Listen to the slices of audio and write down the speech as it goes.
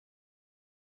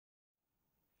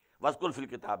Wazkur fil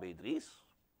kitab Idris.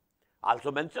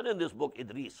 Also mentioned in this book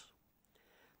Idris.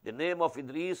 The name of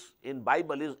Idris in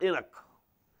Bible is Irak.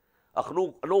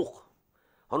 Hanuk.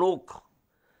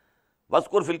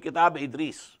 Wazkur fil kitab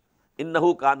Idris.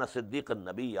 Innahu kana siddiqan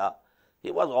nabiyya.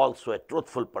 He was also a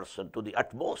truthful person to the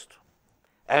utmost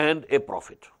and a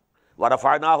prophet.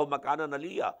 وَرَفَعْنَاهُ مَكَانًا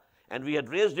عَلِيًّا. And we had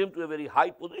raised him to a very high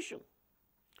position.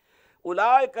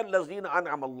 أُولَٰئِكَ الَّذِينَ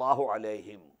أَنْعَمَ اللَّهُ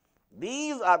عَلَيْهِمْ.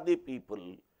 These are the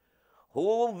people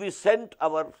whom we sent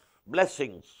our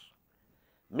blessings.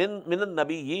 مِنَ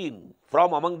النَّبِيِّينَ.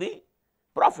 From among the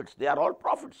prophets. They are all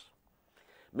prophets.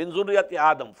 مِنْ ذُرِّيَّةِ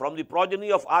Adam. From the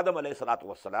progeny of Adam alayhi salatu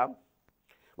wassalam.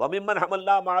 وَمِمَّنْ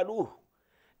حَمَلْنَا مَعَ نُوحٍ.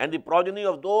 And the progeny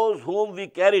of those whom we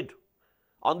carried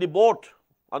on the boat,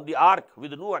 on the ark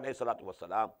with Nuh alayhi salatu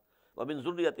wassalam. وَمِنْ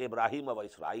ذُرِّيَّةِ إِبْرَاهِيمَ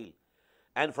وَإِسْرَائِيلَ.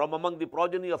 And from among the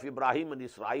progeny of Ibrahim and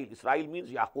Israel. Israel means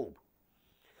Yaqub.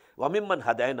 وَمِمَّنْ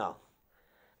هَدَيْنَا.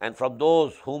 And from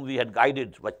those whom we had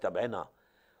guided, وَاجْتَبَيْنَا,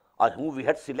 or whom we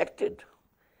had selected.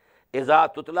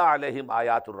 إِذَا تُتْلَى عَلَيْهِمْ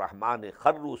آيَاتُ الرَّحْمَنِ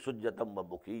خَرُّوا سُجَّةً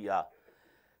وَبُكِيًّا.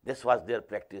 This was their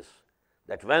practice,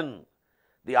 that when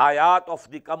the ayat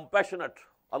of the compassionate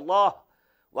Allah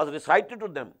was recited to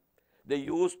them, they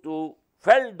used to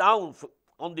fell down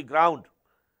on the ground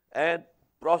and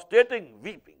prostrating,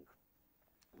 weeping.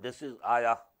 This is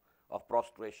ayah of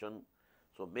prostration.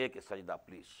 So make a sajda,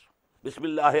 please.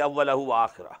 Bismillah awwalahu wa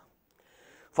akhirah.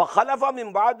 فَخَلَفَ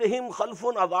مِنْ بَعْدِهِمْ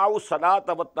خَلْفٌ أَضَاعُوا الصَّلَاةَ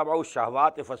وَاتَّبَعُوا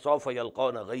الشَّهَوَاتِ فَسَوْفَ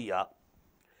يَلْقَوْنَ غَيًّا.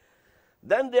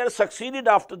 Then there succeeded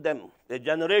after them a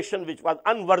generation which was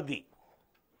unworthy,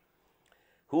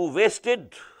 who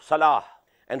wasted salah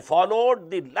and followed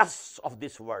the lusts of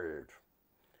this world,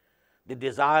 the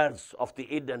desires of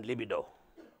the id and libido.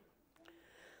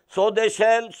 So they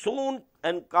shall soon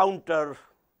encounter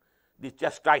the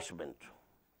chastisement.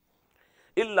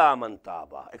 Illa man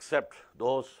taba, except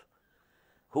those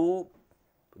who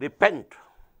repent,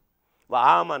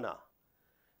 wa amana,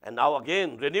 and now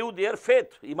again renew their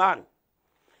faith, iman,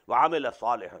 wa amila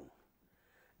salihan,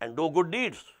 and do good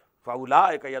deeds. Fa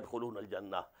ulaika yadkhuluna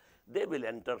al-jannah. They will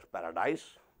enter paradise.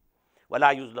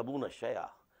 Wala yuzlamuna shay'a,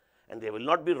 and they will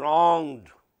not be wronged.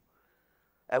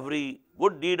 Every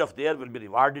good deed of theirs will be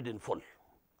rewarded in full.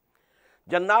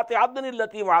 Jannati adnin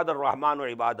allati wa'ada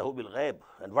ar-rahmanu ibadahu bil ghaib.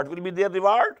 And what will be their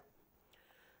reward?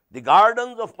 The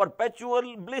gardens of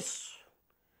perpetual bliss,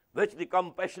 which the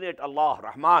compassionate Allah,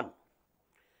 Rahman,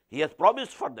 He has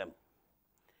promised for them.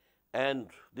 And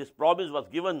this promise was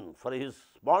given for His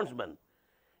bondsmen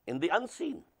in the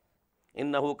unseen.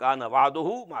 Innahu kana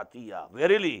wa'duhu matiya.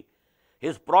 Verily,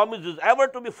 His promise is ever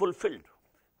to be fulfilled.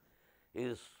 He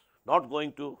is not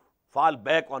going to fall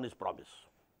back on His promise.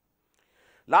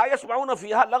 La yasma'una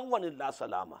fiha lagwan illa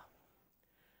salama.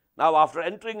 Now, after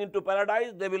entering into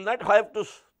paradise, they will not have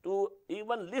to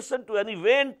even listen to any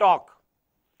vain talk,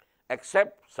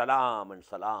 except salam and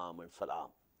salam and salam.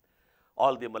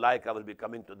 All the malaika will be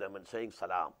coming to them and saying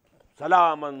salam.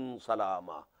 Salaman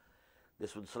salama.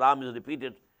 This salam is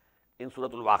repeated in Surah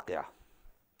Al-Waqi'ah.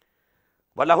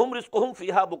 وَلَهُمْ رِزْقُهُمْ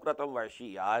فِيهَا بُكْرَةً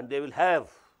وَعَشِيًّا. And they will have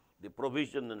the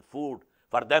provision and food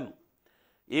for them,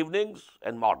 evenings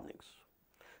and mornings.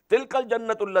 تِلْكَ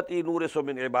الْجَنَّةُ الَّتِي نُورِثُ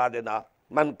مِنْ عِبَادِنَا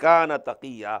مَنْ كَانَ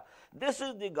تَقِيًّا. This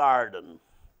is the garden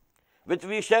which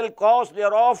we shall cause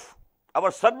thereof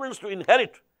our servants to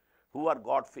inherit, who are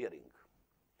God-fearing.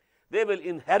 They will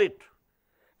inherit,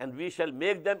 and we shall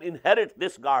make them inherit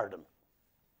this garden.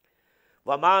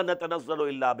 وَمَا نَتَنَزَّلُ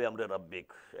إِلَّا بِأَمْرِ رَبِّكَ.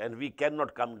 And we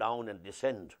cannot come down and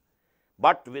descend,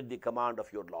 but with the command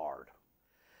of your Lord.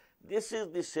 This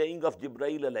is the saying of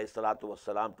Jibreel alayhi salatu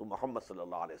wassalam to Muhammad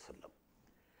sallallahu alayhi wasallam.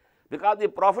 Because the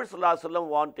Prophet sallallahu alayhi wasallam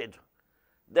wanted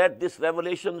that this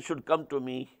revelation should come to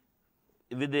me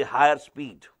with a higher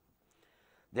speed.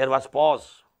 There was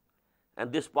pause,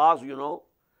 and this pause,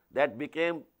 that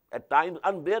became at times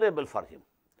unbearable for him.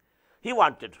 He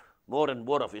wanted more and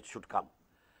more of it should come.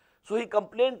 So he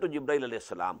complained to Jibreel alayhi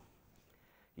salam,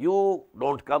 you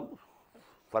don't come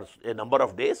for a number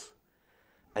of days,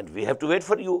 and we have to wait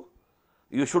for you.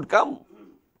 You should come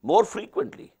more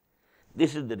frequently.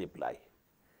 This is the reply.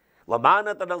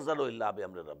 وَمَا نَتَنَزَّلُ إِلَّا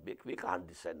بِأَمْرِ رَبِّكَ. We can't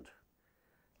descend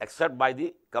except by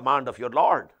the command of your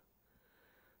Lord.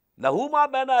 لَهُ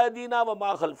مَا بَيْنَ أَيْدِينَا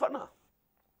وَمَا خَلْفَنَا.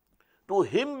 To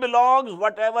Him belongs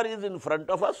whatever is in front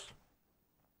of us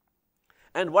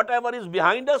and whatever is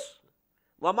behind us.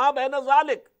 وَمَا بَيْنَ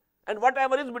ذَلِكَ. And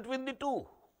whatever is between the two.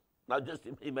 Now just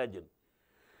imagine.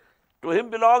 To Him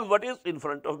belongs what is in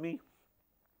front of me,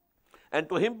 and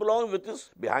to Him belongs what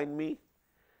is behind me,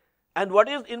 and what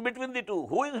is in between the two.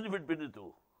 Who is in between the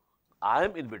two? I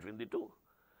am in between the two.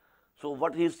 So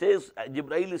what he says,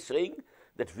 Jibreel is saying,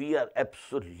 that we are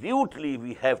absolutely,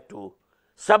 we have to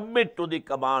submit to the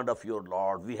command of your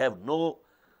Lord. We have no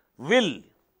will,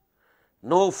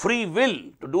 no free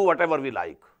will to do whatever we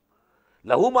like.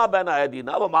 Lahu ma baina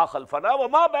aydina wa ma khalfana wa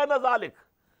ma baina zalik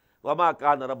wa ma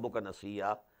kana rabbuka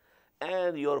nasiya.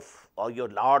 And your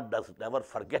Lord does never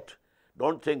forget.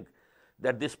 Don't think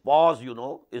that this pause,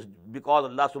 is because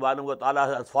Allah subhanahu wa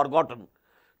ta'ala has forgotten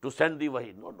to send the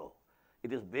wahi. No, no.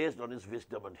 It is based on His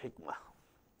wisdom and hikmah.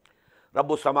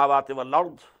 Rabbu samawati wal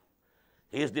ard.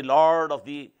 He is the Lord of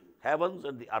the heavens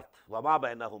and the earth. Wa ma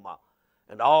bainahuma.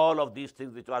 And all of these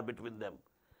things which are between them.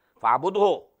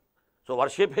 Fa'budhu. So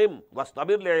worship Him.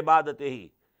 Wastabir li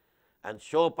ibadatihi. And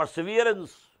show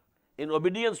perseverance in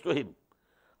obedience to Him.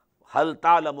 Hal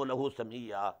ta'lamu lahu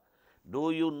samiyya.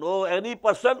 Do you know any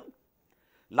person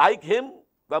like him,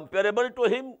 comparable to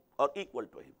him, or equal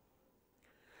to him?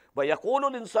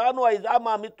 وَيَقُولُ الْإِنسَانُ وَإِذَا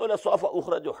مَا مِتُّ لَسَوْفَ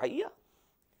أُخْرَجُ حَيًّا.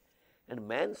 And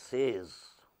man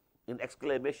says in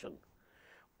exclamation,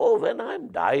 oh, when I am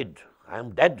died, I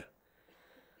am dead,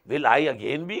 will I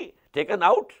again be taken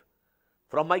out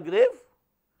from my grave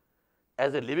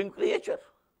as a living creature?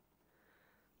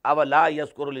 أَوَلَا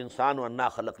يَذْكُرُ الْإِنسَانُ أَنَّا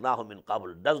خَلَقْنَاهُ مِنْ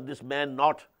قَبْلُ. Does this man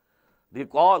not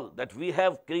recall that we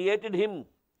have created him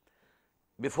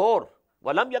before?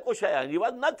 وَلَمْ يَكُ شَيْئًا. He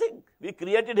was nothing. We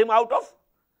created him out of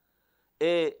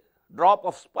a drop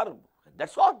of sperm.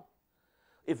 That's all.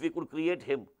 If we could create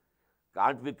him,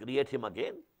 can't we create him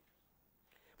again?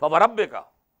 فَوَرَبِّكَ.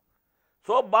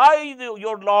 So by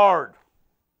your Lord,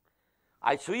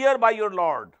 I swear by your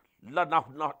Lord,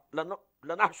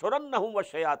 لَنَحْشُرَنَّهُمْ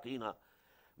وَالشَّيَاطِينَ.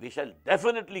 We shall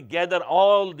definitely gather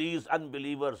all these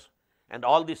unbelievers and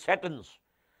all the Satans.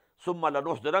 ثُمَّ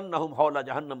لَنُحْضِرَنَّهُمْ حَوْلَ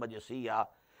جَهَنَّمَ جَثِيًّا.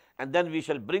 And then we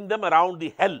shall bring them around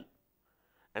the hell,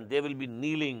 and they will be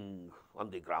kneeling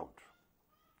on the ground.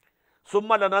 ثُمَّ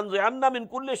لَنَنْزِعَنَّ مِنْ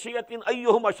كُلِّ شِيَّةٍ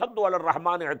أَيُّهُمْ أَشَدُّ عَلَى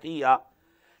الرَّحْمَنِ عِتِيًّا.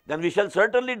 Then we shall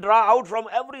certainly draw out from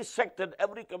every sect and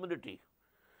every community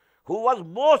who was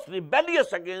most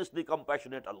rebellious against the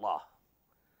compassionate Allah.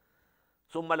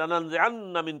 ثُمَّ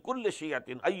لَنَنْزِعَنَّ مِنْ كُلِّ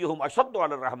شِيَّةٍ أَيُّهُمْ أَشَدُّ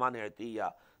عَلَى الرَّحْمَنِ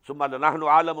عِتِيًّا ثُمَّ لَنَحْنُ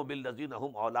عَالَمُ بِالَّذِينَ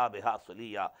هُمْ أَوْلَىٰ بِهَا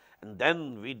صِلِيًّا. And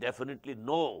then we definitely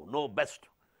know best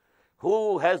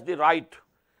who has the right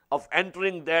of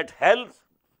entering that hell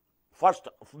first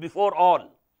of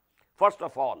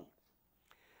all.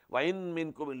 وَإِن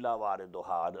مِّنكُمْ إِلَّا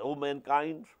وَارِدُهَا. O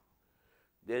mankind,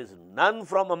 there is none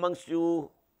from amongst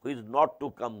you who is not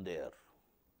to come there.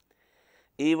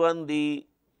 Even the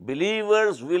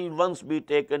believers will once be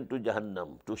taken to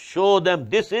Jahannam to show them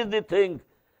this is the thing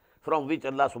from which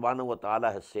Allah subhanahu wa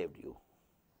ta'ala has saved you.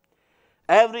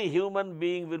 Every human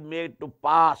being will made to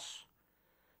pass,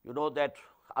 that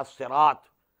as-sirat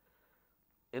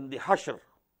in the hashr,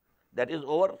 that is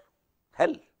over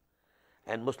hell.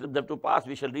 And Muslims have to pass.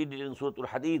 We shall read it in Surah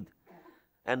Al-Hadid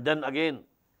and then again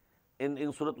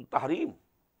in Surah Al-Tahrim.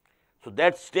 So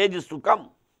that stage is to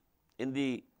come on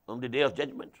the day of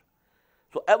judgment.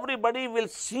 So everybody will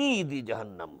see the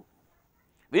Jahannam.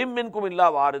 وَإِن مِّنكُمْ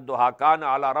إِلَّا وَارِدُهَا كَانَ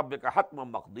عَلَى رَبِّكَ حَتْمًا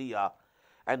مَقْضِيًّا.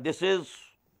 And this is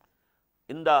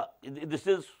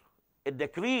a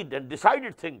decreed and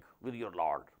decided thing with your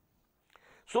Lord.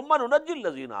 ثُمَّ نُنَجِّي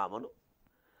الَّذِينَ آمَنُوا.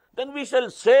 Then we shall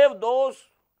save those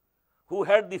who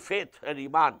had the faith and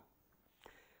iman.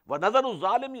 وَنَذَرُ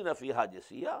الظَّالِمِينَ فِيهَا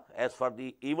جِثِيًّا. As for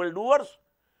the evildoers,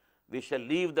 we shall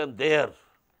leave them there.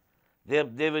 They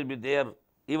will be there,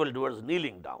 evildoers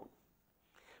kneeling down.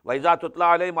 وَإِذَا تُتْلَى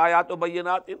عَلَيْهِمْ آيَاتُ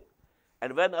بَيِّنَاتٍ.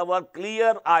 And when our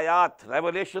clear ayat,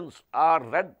 revelations are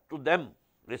read to them,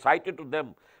 recited to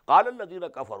them, قَالَ الَّذِينَ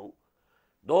كَفَرُوا.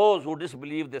 Those who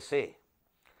disbelieve, they say,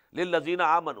 لِلَّذِينَ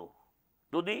آمَنُوا.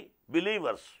 To the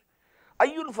believers,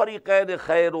 أَيُّ الْفَرِيقَيْنِ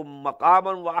خَيْرٌ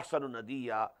مَقَامًا وَأَحْسَنُ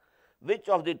نَدِيًّا. Which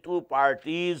of the two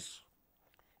parties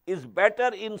is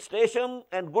better in station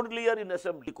and goodlier in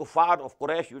assembly? The kuffar of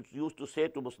Quraysh used to say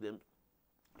to Muslims,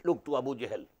 look to Abu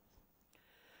Jahl.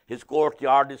 His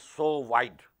courtyard is so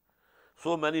wide.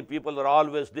 So many people are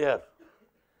always there.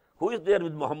 Who is there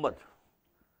with Muhammad?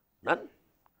 None.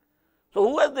 So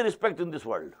who has the respect in this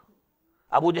world?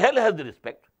 Abu Jahl has the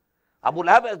respect. Abu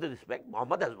Lahab has the respect.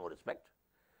 Muhammad has no respect.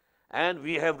 And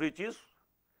we have riches,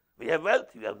 we have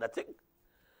wealth, we have nothing.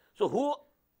 So who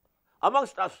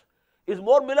amongst us is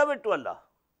more beloved to Allah?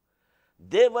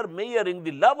 They were measuring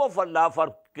the love of Allah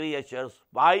for creatures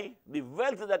by the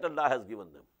wealth that Allah has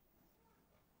given them.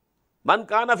 Man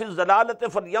kana fi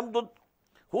zalalati falyamdud.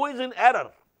 Who is in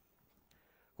error?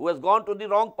 Who has gone to the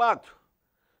wrong path?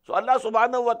 So Allah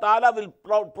subhanahu wa ta'ala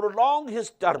will prolong his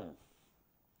term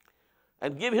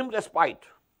and give him respite.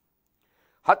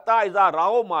 Hatta iza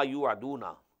rao ma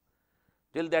yu'aduna.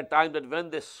 till that time that when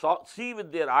they see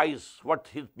with their eyes what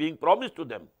is being promised to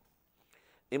them,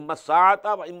 imma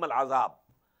sa'ata wa imma al-azab,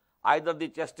 either the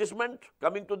chastisement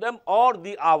coming to them or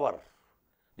the hour,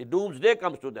 the doomsday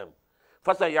comes to them.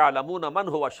 فَسَيَعْلَمُونَ مَنْ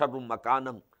هُوَ شَرٌّ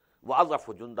مَكَانًا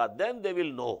وَأَضْعَفُ جُنْدًا, then they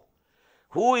will know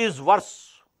who is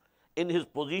worse in his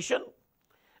position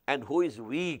and who is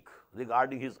weak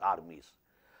regarding his armies.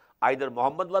 Either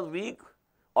Muhammad was weak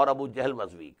or Abu Jahl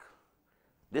was weak.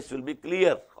 This will be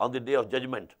clear on the day of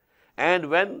judgment and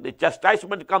when the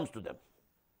chastisement comes to them.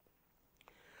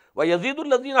 وَيَزِيدُ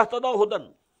الَّذِينَ اهْتَدَوْا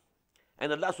هُدًى,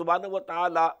 and Allah subhanahu wa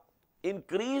ta'ala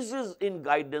increases in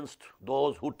guidance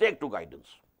those who take to guidance.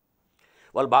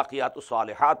 وَالْبَاقِيَاتُ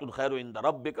الصَّالِحَاتُ خَيْرٌ عِنْدَ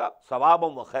رَبِّكَ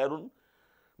ثَوَابًا وَخَيْرٌ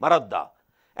مَرَدًّا,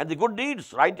 and the good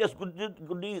deeds, righteous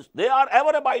good deeds, they are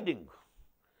ever abiding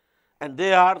and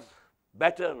they are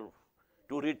better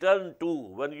to return to.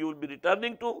 When you will be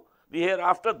returning to the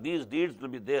hereafter, these deeds will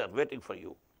be there waiting for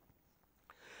you.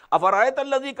 أَفَرَأَيْتَ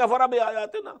الَّذِي كَفَرَ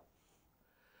بِآيَاتِنَا,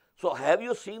 so have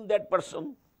you seen that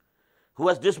person who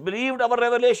has disbelieved our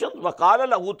revelations?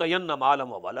 وَقَالَ لَهُ تَيَنَّ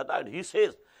مَالًا وَوَلَدًا, and he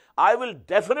says, I will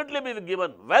definitely be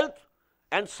given wealth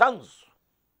and sons.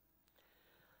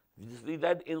 We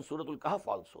read in Surah Al-Kahf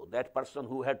also, that person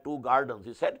who had 2 gardens,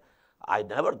 he said, I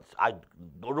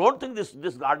don't think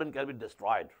this garden can be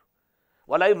destroyed.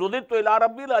 وَلَئِن رُدِدتُّ إِلَىٰ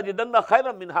رَبِّي لَأَجِدَنَّ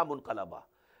خَيْرًا مِنْهَا مُنْقَلَبًا,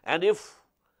 and if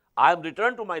I am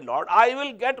returned to my Lord, I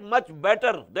will get much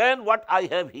better than what I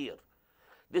have here.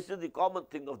 This is the common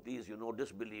thing of these,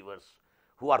 disbelievers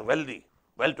who are wealthy,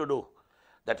 well-to-do,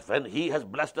 that when he has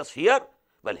blessed us here,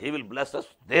 well, he will bless us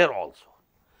there also.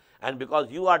 And because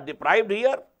you are deprived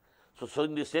here, so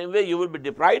in the same way you will be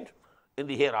deprived in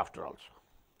the hereafter also.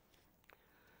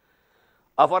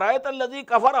 أَفَرَأَيْتَ الَّذِي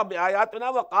كَفَرَ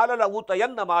بِآيَاتِنَا وَقَالَ لَهُ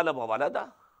تَيَنَّ مَالًا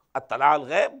وَوَلَدًا أَطَّلَعَ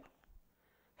الْغَيْبِ,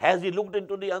 has he looked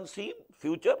into the unseen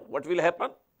future, what will happen?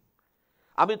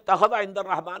 أَمِ اتَّخَذَ عِنْدَ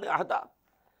الرَّحْمَنِ عَهْدًا,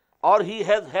 or he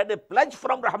has had a pledge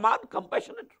from Rahman,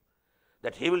 compassionate,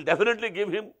 that he will definitely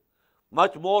give him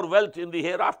much more wealth in the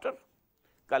hereafter.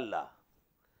 Kalla,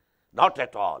 not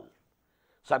at all.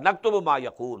 Sanaktubu ma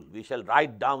yaqul, we shall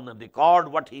write down and record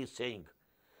what he is saying.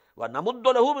 Wa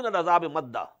namuddu lahu min al-azabi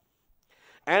madda,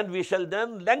 and we shall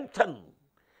then lengthen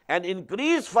and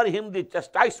increase for him the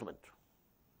chastisement.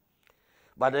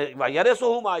 Wa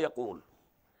yarisuhu ma yaqul,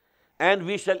 and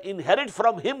we shall inherit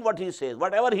from him what he says.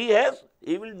 Whatever he has,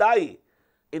 he will die.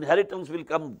 Inheritance will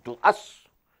come to us.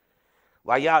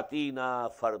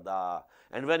 Vayatina farda,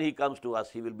 and when he comes to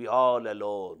us, he will be all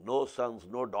alone. No sons,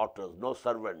 no daughters, no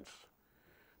servants,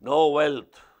 no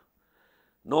wealth,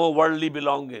 no worldly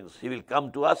belongings. He will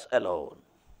come to us alone.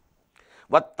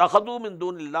 وَاتَّخَذُوا مِن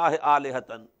دُونِ اللَّهِ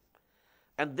آلِهَةً,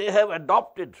 and they have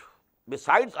adopted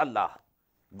besides Allah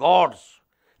gods,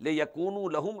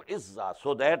 لِيَكُونُوا لَهُمْ عِزًّا,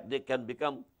 so that they can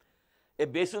become a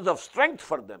basis of strength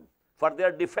for them, for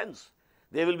their defense.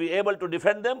 They will be able to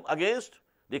defend them against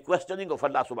the questioning of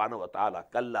Allah subhanahu wa ta'ala.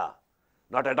 Kalla,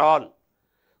 not at all.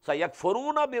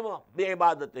 سَيَكْفُرُونَ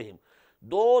بِعِبَادَتِهِمْ,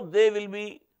 though they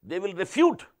will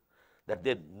refute that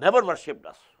they never worshipped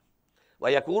us.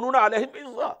 وَيَكُونُونَ عَلَيْهِمْ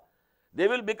عِزًّا, they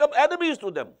will become enemies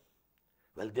to them.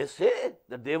 Well, they say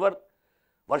that they were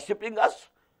worshipping us.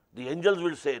 The angels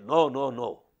will say, no, no,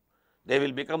 no. They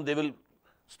will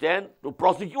stand to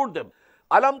prosecute them.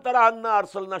 Alam tara anna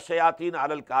arsalna shayateen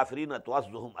alal kafirina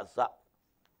tu'azzuhum azza.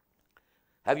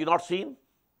 Have you not seen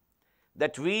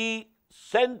that we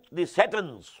sent the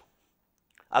Satans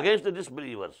against the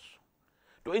disbelievers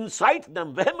to incite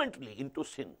them vehemently into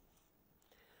sin?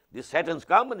 The Satans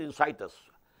come and incite us.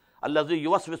 Allazi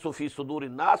yuwaswisu fi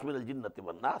sudurin nas min al-jinnati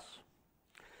wan nas.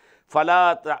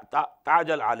 Fala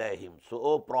ta'jal alayhim. So,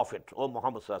 O Prophet, O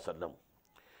Muhammad sallallahu alaihi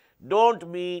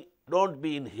wasallam, don't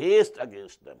be in haste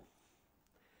against them.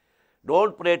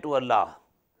 Don't pray to Allah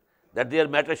that their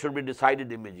matter should be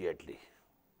decided immediately.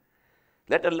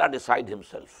 Let Allah decide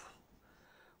himself.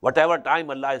 Whatever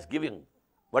time Allah is giving,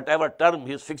 whatever term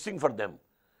he is fixing for them,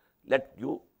 let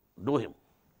you do him.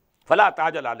 Fala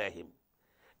ta'jal alayhim.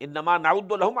 Innama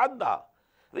na'uddu lahum adda.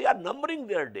 We are numbering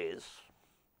their days.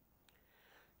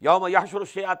 Yawma yahshuru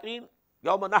shayateen,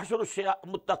 yawma nahshuru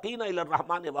muttaqina ila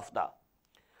ar-rahmani wafda.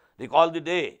 Recall the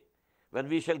day when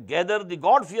we shall gather the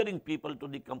God-fearing people to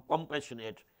the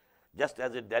compassionate, just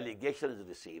as a delegation is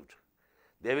received.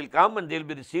 They will come and they will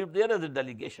be received there as a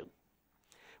delegation.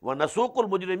 وَنَسُوقُ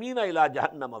الْمُجْرِمِينَ إِلَىٰ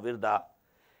جَهَنَّمَ وِرْدًا,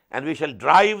 and we shall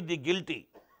drive the guilty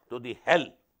to the hell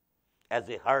as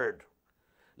a herd.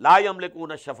 لَا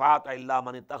يَمْلِكُونَ الشَّفَاعَةَ إِلَّا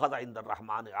مَنِ اتَّخَذَ عِنْدَ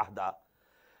الرَّحْمَنِ عَهْدًا.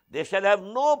 They shall have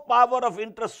no power of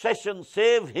intercession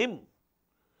save him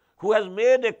who has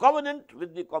made a covenant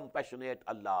with the compassionate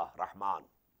Allah, Rahman.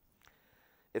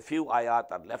 A few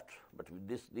ayat are left, but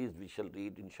these we shall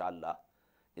read inshallah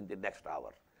in the next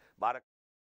hour. Barak